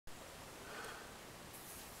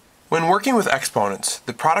When working with exponents,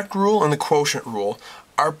 the product rule and the quotient rule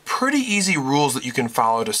are pretty easy rules that you can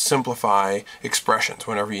follow to simplify expressions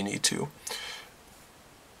whenever you need to.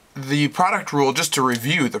 The product rule, just to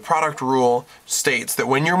review, the product rule states that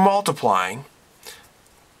when you're multiplying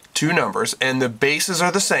two numbers and the bases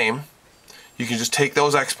are the same, you can just take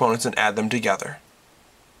those exponents and add them together.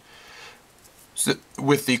 So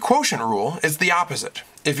with the quotient rule, it's the opposite.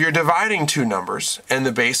 If you're dividing two numbers and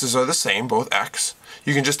the bases are the same, both x,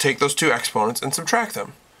 you can just take those two exponents and subtract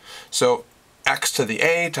them. So x to the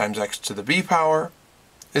a times x to the b power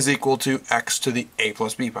is equal to x to the a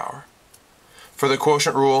plus b power. For the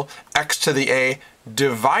quotient rule, x to the a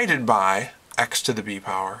divided by x to the b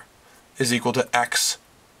power is equal to x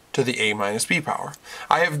to the a minus b power.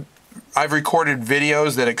 I've recorded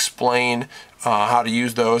videos that explain how to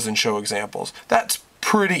use those and show examples. That's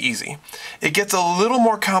pretty easy. It gets a little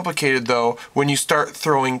more complicated though when you start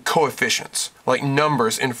throwing coefficients, like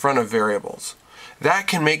numbers, in front of variables. That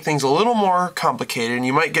can make things a little more complicated and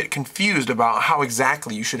you might get confused about how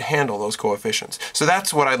exactly you should handle those coefficients. So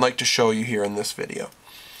that's what I'd like to show you here in this video.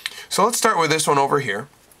 So let's start with this one over here.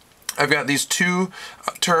 I've got these two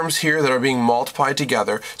terms here that are being multiplied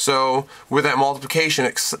together. So with that multiplication,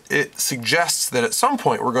 it suggests that at some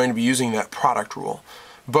point we're going to be using that product rule.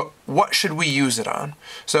 But what should we use it on?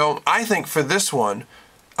 So I think for this one,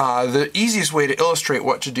 the easiest way to illustrate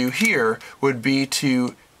what to do here would be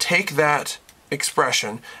to take that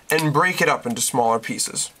expression and break it up into smaller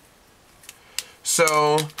pieces.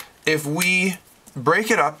 So if we break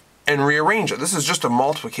it up and rearrange it, this is just a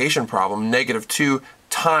multiplication problem, -2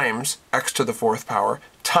 times x to the 4th power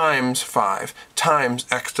times 5 times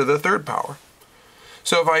x to the 3rd power.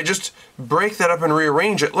 So if I just break that up and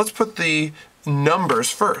rearrange it, let's put the numbers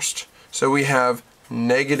first. So we have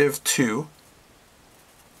 -2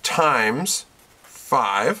 times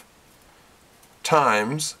 5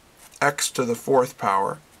 times x to the 4th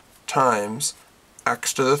power times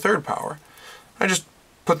x to the 3rd power. I just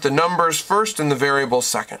put the numbers first and the variables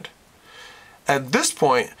second. At this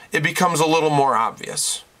point, it becomes a little more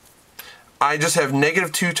obvious. I just have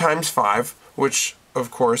 -2 times 5, which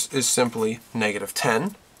of course is simply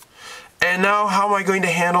 -10. And now how am I going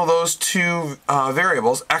to handle those two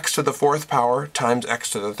variables, x to the 4th power times x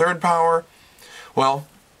to the 3rd power? Well,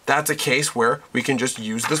 that's a case where we can just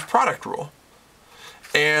use this product rule.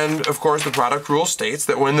 And of course the product rule states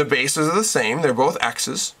that when the bases are the same, they're both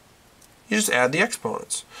x's, you just add the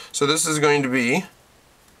exponents. So this is going to be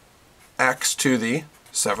x to the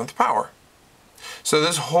 7th power. So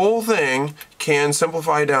this whole thing can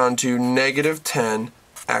simplify down to -10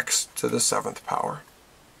 x to the 7th power.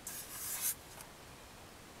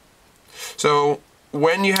 So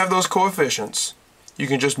when you have those coefficients, you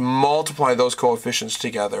can just multiply those coefficients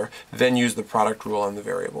together, then use the product rule on the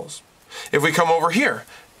variables. If we come over here,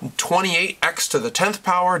 28x to the 10th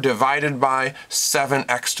power divided by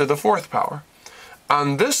 7x to the 4th power.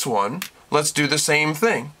 On this one, let's do the same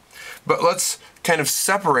thing, but let's kind of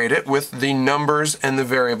separate it with the numbers and the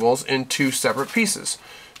variables in two separate pieces.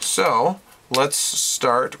 So let's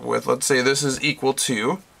start with, let's say this is equal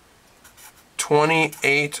to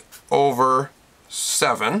 28 over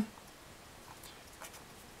 7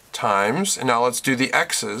 times, and now let's do the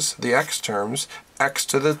x's, the x terms, x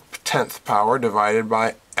to the 10th power divided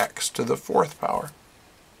by x to the 4th power.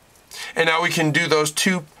 And now we can do those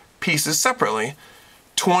two pieces separately.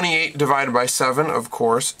 28 divided by 7, of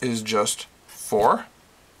course, is just 4.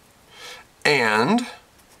 And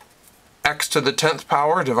x to the 10th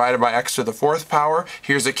power divided by x to the 4th power.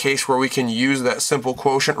 Here's a case where we can use that simple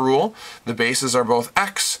quotient rule. The bases are both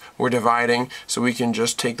x. We're dividing, so we can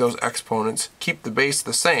just take those exponents, keep the base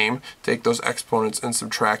the same, take those exponents and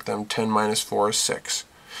subtract them. 10 minus 4 is 6.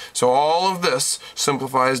 So all of this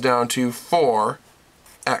simplifies down to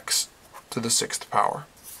 4x to the 6th power.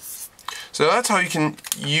 So that's how you can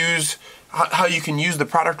use the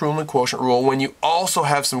product rule and the quotient rule when you also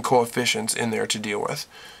have some coefficients in there to deal with.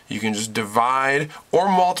 You can just divide or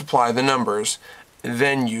multiply the numbers,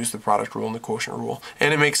 then use the product rule and the quotient rule,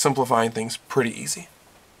 and it makes simplifying things pretty easy.